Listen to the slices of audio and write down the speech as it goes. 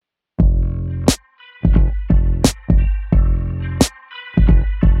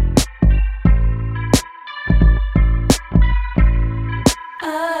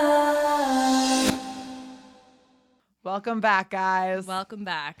Welcome back, guys. Welcome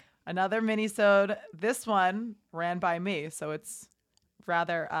back. Another mini-sode. This one ran by me, so it's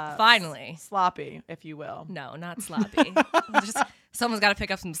rather finally sloppy, if you will. No, not sloppy. Someone's got to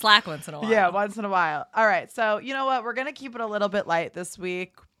pick up some slack once in a while. Yeah, once in a while. All right, so you know what? We're going to keep it a little bit light this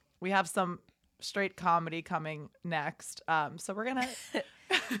week. We have some straight comedy coming next. So we're going to...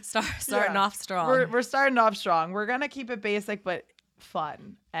 starting off strong. We're starting off strong. We're going to keep it basic, but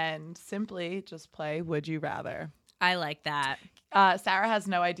fun. And simply just play Would You Rather. I like that. Sarah has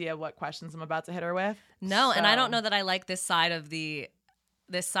no idea what questions I'm about to hit her with. No, and I don't know that I like this side of it.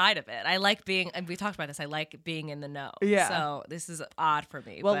 I like being, and we talked about this, I like being in the know. Yeah. So this is odd for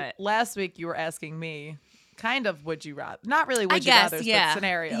me. Well, but last week you were asking me kind of would you rather. Not really would I you guess, rather, yeah. but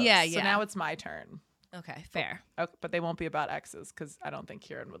scenarios. Yeah, So now it's my turn. Okay, fair. Okay, but they won't be about exes because I don't think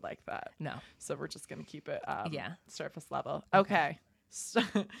Kieran would like that. No. So we're just going to keep it surface level. Okay. So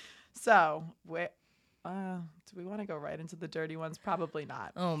do we want to go right into the dirty ones? Probably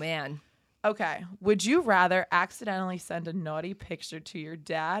not. Oh, man. Okay. Would you rather accidentally send a naughty picture to your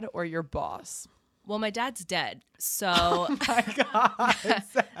dad or your boss? Well, my dad's dead, so Oh my God.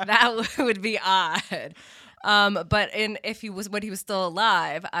 that would be odd. But if when he was still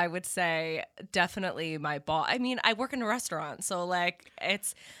alive, I would say definitely my boss. I mean, I work in a restaurant, so like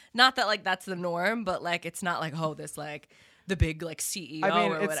it's not that like that's the norm, but like it's not like this like the big like CEO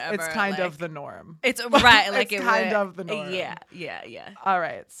or whatever. It's kind like, of the norm. It's right, like it's kind of the norm. Yeah. All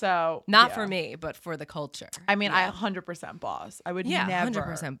right, so Not for me, but for the culture. I mean, I 100% boss. I would never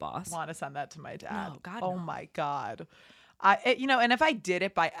 100% boss. want to send that to my dad. No, God, oh no. my God. And if I did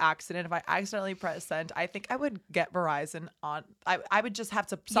it by accident, if I accidentally pressed send, I think I would get Verizon on. I would just have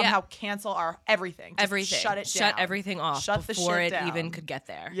to somehow cancel our everything. Everything. Shut it down. Shut everything off Shut before the shit it down. even could get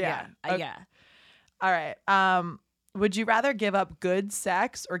there. Yeah. Yeah. Okay. All right. Would you rather give up good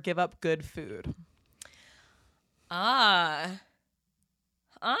sex or give up good food? I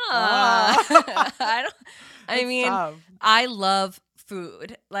don't. I mean, tough. I love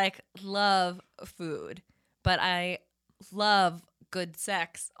food, but I love good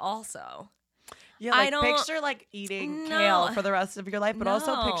sex also. Yeah, I like don't- picture like eating No. kale for the rest of your life, but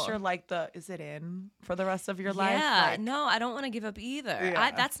also No. picture like is it in for the rest of your life? Yeah, Like, no, I don't want to give up either.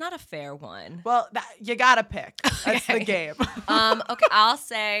 Yeah. That's not a fair one. well, you gotta pick. That's the Okay. game. Okay, I'll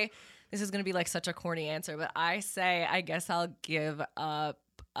say this is gonna be like such a corny answer, but I guess I'll give up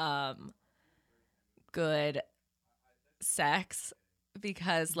good sex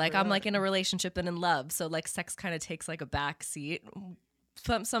because like I'm like in a relationship and in love, so like sex kind of takes like a back seat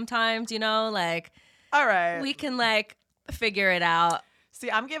sometimes, like All right. we can like figure it out.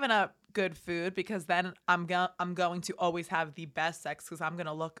 See, I'm giving up good food because then I'm going to always have the best sex because I'm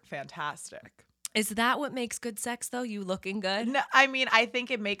gonna look fantastic. Is that what makes good sex though? You looking good? No, I mean, I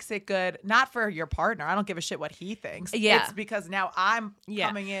think it makes it good, not for your partner. I don't give a shit what he thinks. Yeah. It's because now I'm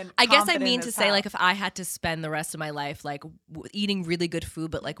coming in. I guess I confident mean as to say hell. like if I had to spend the rest of my life like eating really good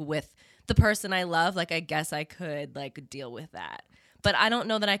food, but like with the person I love, like I guess I could like deal with that. But I don't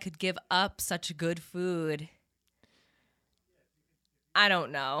know that I could give up such good food. I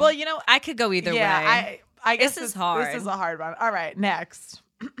don't know. Well, I could go either way. I guess This is hard. This is a hard one. All right, next.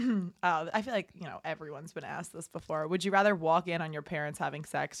 I feel like, everyone's been asked this before. Would you rather walk in on your parents having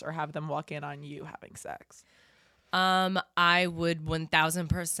sex or have them walk in on you having sex? I would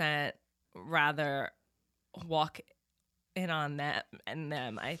 1000% rather walk in on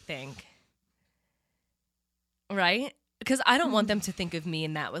them, I think. Right? Because I don't want them to think of me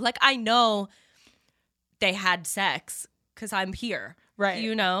in that way. Like, I know they had sex because I'm here. Right.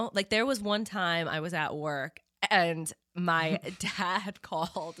 Like there was one time I was at work and my dad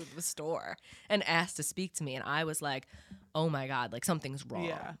called the store and asked to speak to me. And I was like, oh my God, like something's wrong.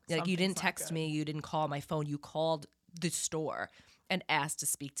 Yeah, Like you didn't something's not text good. me. You didn't call my phone. You called the store and asked to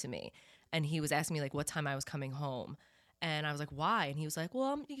speak to me. And he was asking me like what time I was coming home. And I was like, why? And he was like, well,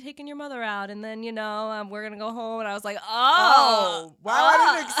 I'm taking your mother out. And then, we're going to go home. And I was like, Wow,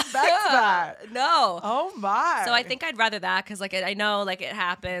 I didn't expect that. No. Oh my. So I think I'd rather that because, like, I know, like, it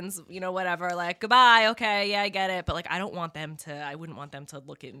happens, whatever. Like, goodbye, okay, yeah, I get it. But, like, I wouldn't want them to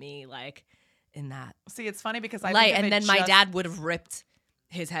look at me, like, in that See, it's funny because I light. think of And it then my just- dad would have ripped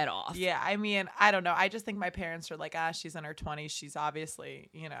his head off. Yeah, I mean, I don't know. I just think my parents are like, she's in her 20s. She's obviously,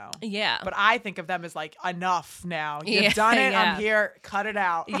 Yeah. But I think of them as like, enough now. You've Yeah, done it. yeah. I'm here. Cut it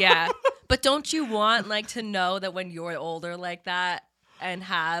out. Yeah. But don't you want, like, to know that when you're older like that and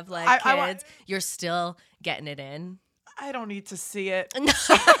have, like, I want- kids, you're still getting it in? I don't need to see it. No.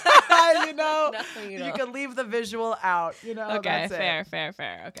 No, you you don't. can leave the visual out. Okay, That's it.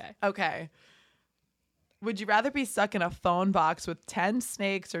 fair. Okay. Okay. Would you rather be stuck in a phone box with 10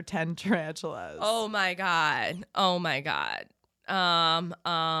 snakes or 10 tarantulas? Oh my God.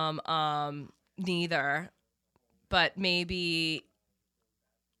 Neither. But maybe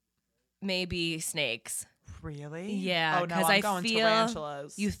snakes. Really? Yeah, Oh no, because I'm I going feel.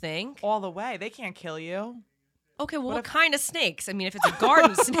 tarantulas. You think? All the way. They can't kill you. Okay, well, What what if- kind of snakes? I mean, if it's a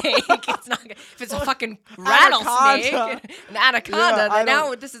garden snake, it's not. If it's a fucking rattlesnake, Anaconda. an anaconda, Yeah, I then now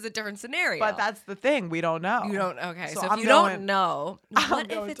don't- this is a different scenario. But that's the thing. We don't know. you don't. Okay, So so if I'm you going- don't know, I'm what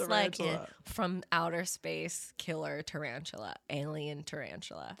if going it's like tarantula. from outer space killer tarantula, alien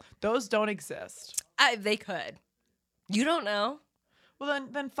tarantula? Those don't exist. They could. You don't know. Well,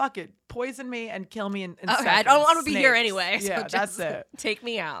 then fuck it. Poison me and kill me in Okay, I seconds. don't want to be here Snakes. anyway. So Yeah, just that's it. Take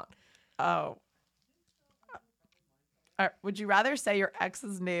me out. Oh. Would you rather say your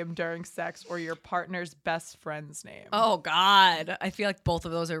ex's name during sex or your partner's best friend's name? Oh God, I feel like both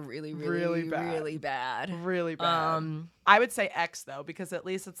of those are really, really, Really bad. really bad. Really bad. I would say ex though, because at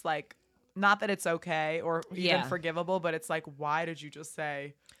least it's like, not that it's okay or even Yeah. forgivable, but it's like, why did you just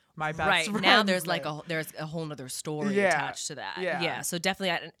say my best Right friend's now, there's like name? there's a whole nother story Yeah, attached to that. yeah. So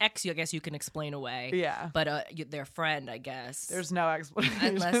definitely an ex, I guess you can explain away. Yeah. But their friend, I guess. There's no explanation.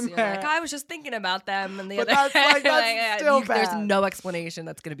 Unless you're there. like, I was just thinking about them, and the But other. that's like- that's still There's bad. no explanation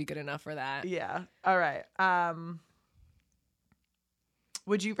that's gonna be good enough for that. Yeah. All right.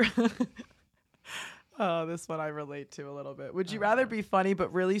 Would you? Oh, this one I relate to a little bit. Would you rather be funny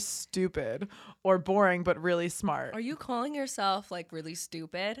but really stupid, or boring but really smart? Are you calling yourself like really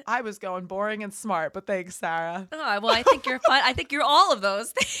stupid? I was going boring and smart, but thanks, Sarah. Oh, well, I think you're fun. I think you're all of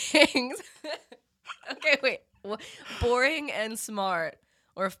those things. Okay, wait. Boring and smart,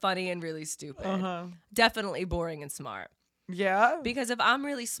 or funny and really stupid? Uh-huh. Definitely boring and smart. Yeah. Because if I'm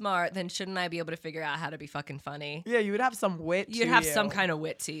really smart, then shouldn't I be able to figure out how to be fucking funny? Yeah, you would have some wit. You'd to have you. some kind of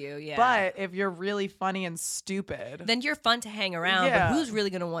wit to you, yeah. But if you're really funny and stupid, then you're fun to hang around. Yeah. But who's really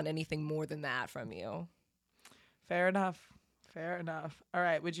gonna want anything more than that from you? fair enough. Fair enough. All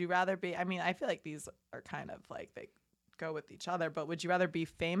right. Would you rather be? I mean, I feel like these are kind of like they go with each other. But would you rather be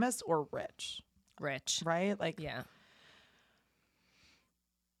famous or rich? Rich. Right? Like, Yeah.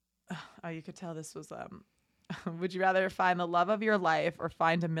 oh, you could tell this was would you rather find the love of your life or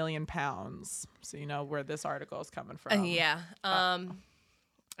find £1 million? So you know where this article is coming from. Yeah.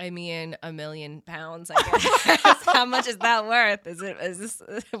 I mean, £1 million, I guess. How much is that worth? Is this?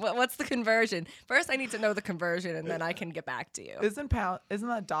 What's the conversion? First, I need to know the conversion, and then I can get back to you. Isn't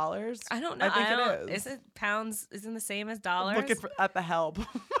that dollars? I don't know. I think don't, it is. Is it pounds? Isn't the same as dollars? Looking at the help.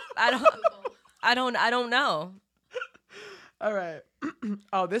 I don't know. All right.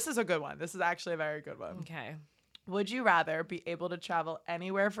 Oh, this is a good one. This is actually a very good one. Okay. Would you rather be able to travel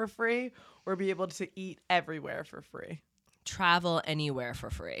anywhere for free or be able to eat everywhere for free? Travel anywhere for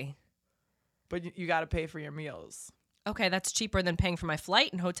free. But you got to pay for your meals. Okay, that's cheaper than paying for my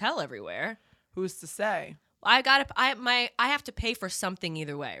flight and hotel everywhere. Who's to say? I have to pay for something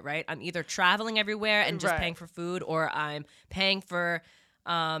either way, right? I'm either traveling everywhere and just Right. paying for food, or I'm paying for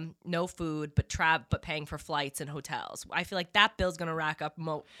no food but paying for flights and hotels. I feel like that bill's gonna rack up a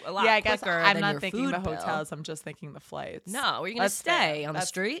lot Yeah, I guess quicker I'm than not your thinking food the bill. hotels. I'm just thinking the flights. No, where are you gonna That's stay fair. on the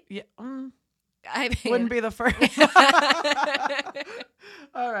street? Yeah. I mean, Wouldn't be the first.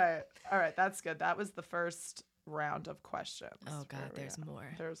 All right. That's good. That was the first round of questions. Oh God, Where are we there's at?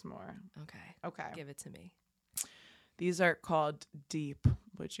 more. There's more. Okay, Okay. give it to me. These are called deep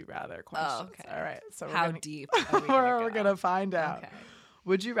would you rather questions. okay. All right. So How we're gonna, deep are we we're go? gonna find out. Okay.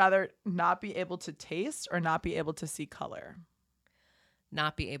 Would you rather not be able to taste or not be able to see color?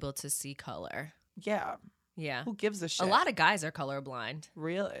 Not be able to see color. Yeah. Yeah. Who gives a shit? A lot of guys are colorblind.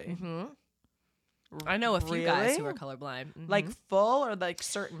 Really? Hmm. I know a few guys who Really? are colorblind. Mhm. Like full or like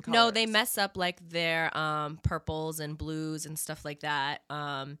certain colors? no, they mess up like their purples and blues and stuff like that.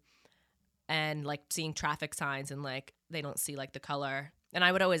 And like seeing traffic signs and like they don't see like the color. And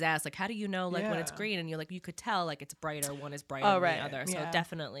I would always ask like, how do you know like when it's Yeah. green? And you're like, you could tell like it's brighter. One is brighter Oh, than right. the other. So Yeah.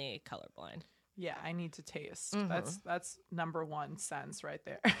 definitely colorblind. Yeah, I need to taste. Mhm. That's number one sense right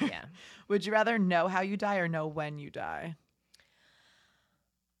there. Yeah. Would you rather know how you die or know when you die?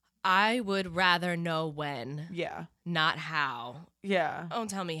 I would rather know when, Yeah. not how. Yeah. Don't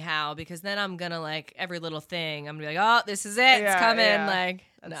tell me how, because then I'm gonna like every little thing. I'm gonna be like, oh, this is it. Yeah, It's coming. yeah. Like,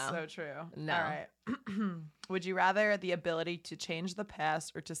 That's no. so true. No. All right. Would you rather the ability to change the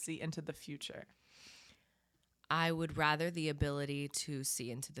past or to see into the future? I would rather the ability to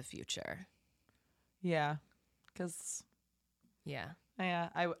see into the future. Yeah. Cuz Yeah. yeah,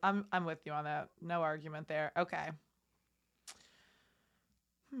 I'm with you on that. No argument there. Okay.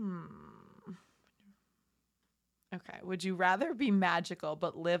 Okay. Would you rather be magical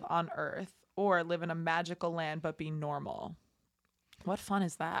but live on Earth or live in a magical land but be normal. What fun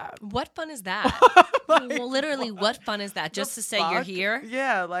is that? What fun is that? Well, literally, what fun is that? Just to say you're here?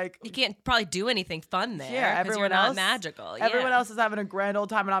 Yeah, like You can't probably do anything fun there. yeah, because you're not magical. Everyone Yeah. else is having a grand old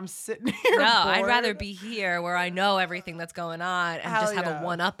time, and I'm sitting here. No, I'd bored. rather be here where I know everything that's going on and Hell just have yeah. a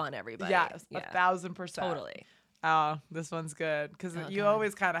one up on everybody. Yes, Yeah. 1,000%. Totally. Oh, this one's good because you Okay.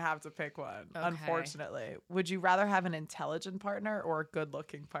 always kind of have to pick one. Okay. Unfortunately, would you rather have an intelligent partner or a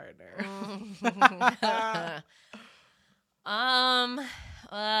good-looking partner?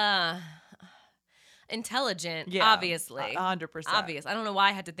 Intelligent, Yeah, obviously. 100%. Obvious. I don't know why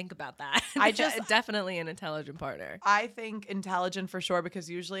I had to think about that. I just- definitely an intelligent partner. I think intelligent for sure because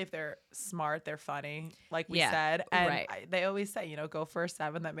usually if they're smart, they're funny, like we Yeah, said. And right. they always say, go for a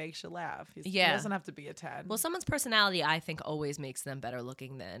 7 that makes you laugh. He Yeah. doesn't have to be a 10. Well, someone's personality, I think, always makes them better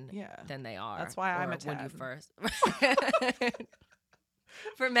looking Yeah. than they are. That's why I'm or a when you 10. first.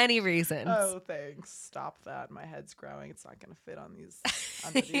 For many reasons. Oh, thanks. Stop that. My head's growing. It's not going to fit on these,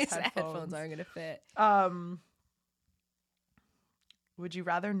 under these These headphones. headphones aren't gonna fit. Would you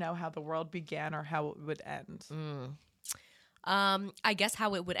rather know how the world began or how it would end? I guess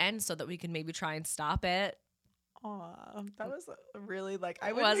how it would end so that we can maybe try and stop it. Aw, that was really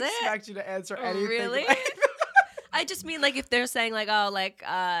I Was wouldn't it? expect you to answer anything. Really? like- I just mean if they're saying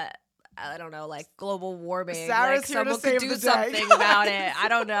I don't know, global warming. Sarah's here to someone could save do the day. something about it. I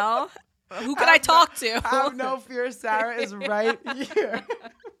don't know. Who could I talk to? Have no fear, Sarah is right here.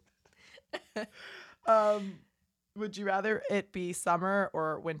 Would you rather it be summer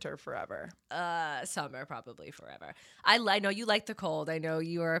or winter forever? Summer probably forever. I know you like the cold. I know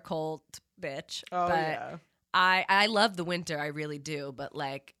you are a cold bitch. Oh, but yeah. I love the winter. I really do. But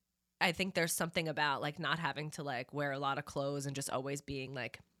I think there's something about not having to wear a lot of clothes and just always being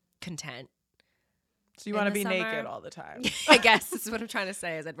content. So you in want to the be summer. naked all the time. I guess this is what I'm trying to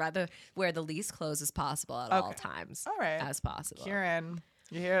say. Is I'd rather wear the least clothes as possible at all Okay. times. All right. As possible. Kieran,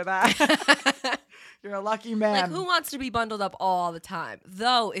 you hear that? You're a lucky man. Who wants to be bundled up all the time?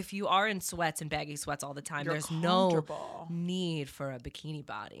 Though, if you are in sweats and baggy sweats all the time, You're there's no comfortable. need for a bikini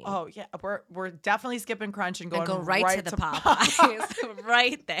body. Oh yeah, we're definitely skipping crunch and going and go right to the Popeyes,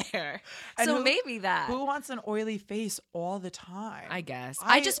 right there. And so who- maybe that. Who wants an oily face all the time? I guess.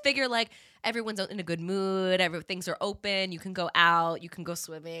 I just figure everyone's in a good mood. Things are open. You can go out. You can go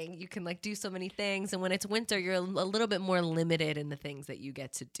swimming. You can do so many things. And when it's winter, you're a little bit more limited in the things that you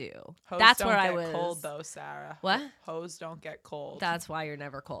get to do. Hoes That's don't where I get was. cold though, Sarah. What? Hoes don't get cold. That's why you're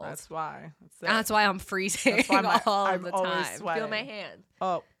never cold. That's why. That's it. That's why I'm freezing That's why all I'm of the always time. sweating. Feel my hand.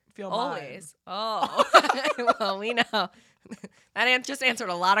 Oh, feel mine. Always. Oh. Well, we know. That just answered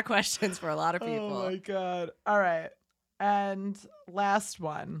a lot of questions for a lot of people. Oh my god. All right. And last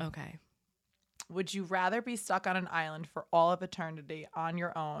one. Okay. Would you rather be stuck on an island for all of eternity on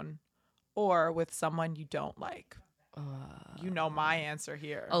your own or with someone you don't like? You know my answer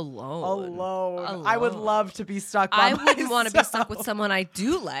here. Alone. I would love to be stuck by I myself. wouldn't want to be stuck with someone I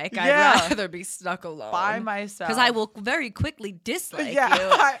do like. Yeah. I'd rather be stuck alone. by myself. Because I will very quickly dislike yeah,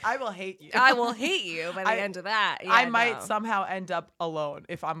 you. I will hate you. I will hate you by the I- end of that. Yeah, I might no. somehow end up alone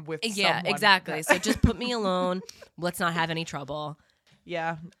if I'm with Yeah, someone. exactly. So just put me alone. Let's not have any trouble.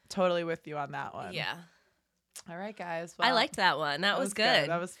 Yeah, totally with you on that one. Yeah. All right, guys. I Well, liked that one. That was good.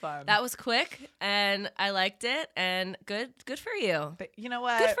 That was fun. That was quick and I liked it and good for you. But you know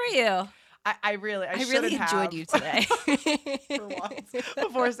what? Good for you. I really really enjoyed you today. For once.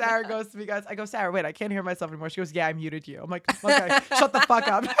 Before Sarah goes to me, guys, I go, Sarah, wait, I can't hear myself anymore. She goes, yeah, I muted you. I'm like, okay, shut the fuck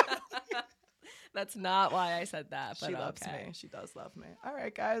up. That's not why I said that. But She loves okay. me. She does love me. All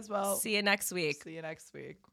right, guys. Well, See you next week. see you next week.